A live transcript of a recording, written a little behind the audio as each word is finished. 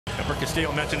for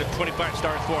Castillo. Mentioned it, 25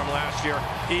 starts for him last year.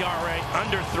 ERA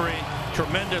under 3.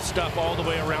 Tremendous stuff all the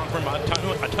way around from a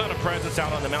ton of presence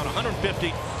out on the mound. 150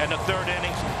 in the third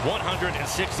innings,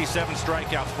 167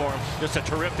 strikeouts for him. Just a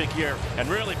terrific year, and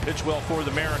really pitched well for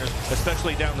the Mariners,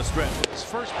 especially down the stretch. His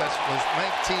first best was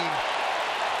 19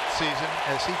 season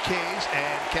as he Ks,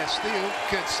 and Castillo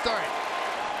good start.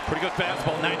 Pretty good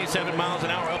fastball, 97 miles an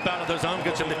hour up out of the zone,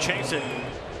 gets him to chase it.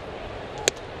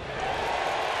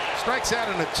 Strikes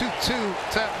out in a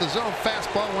 2-2, top of the zone,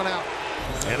 fastball went out.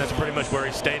 And that's pretty much where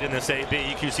he stayed in this AB.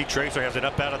 EQC Tracer has it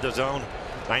up out of the zone,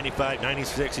 95,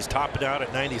 96. He's topped it out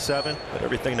at 97, but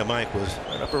everything to Mike was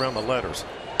right up around the letters.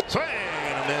 Swing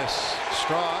and a miss.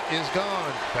 Straw is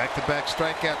gone. Back-to-back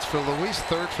strikeouts for Luis,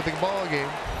 third for the ball game.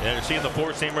 Yeah, you're seeing the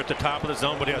four-seamer at the top of the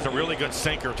zone, but he has a really good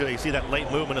sinker too. You see that late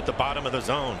movement at the bottom of the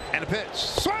zone. And a pitch.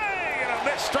 Swing and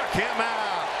a miss, struck him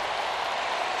out.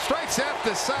 Strikes out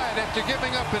the side after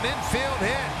giving up an infield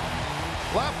hit.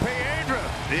 La Piedra,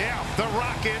 yeah, the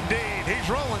Rock indeed. He's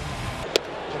rolling.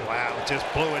 Wow, just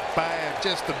blew it by him,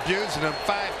 just abusing him.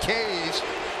 5 Ks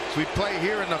as we play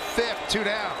here in the 5th, 2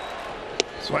 down.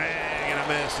 Swing and a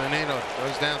miss, and Nino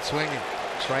goes down swinging.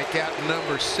 Strikeout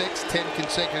number 6, 10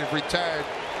 consecutive retired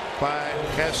by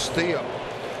Castillo.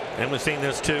 And we've seen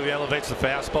this too. He elevates the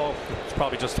fastball. It's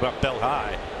probably just about belt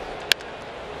high.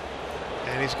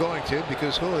 And he's going to,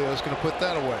 because Julio's going to put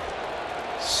that away.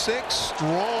 6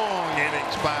 strong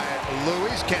innings by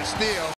Luis Castillo.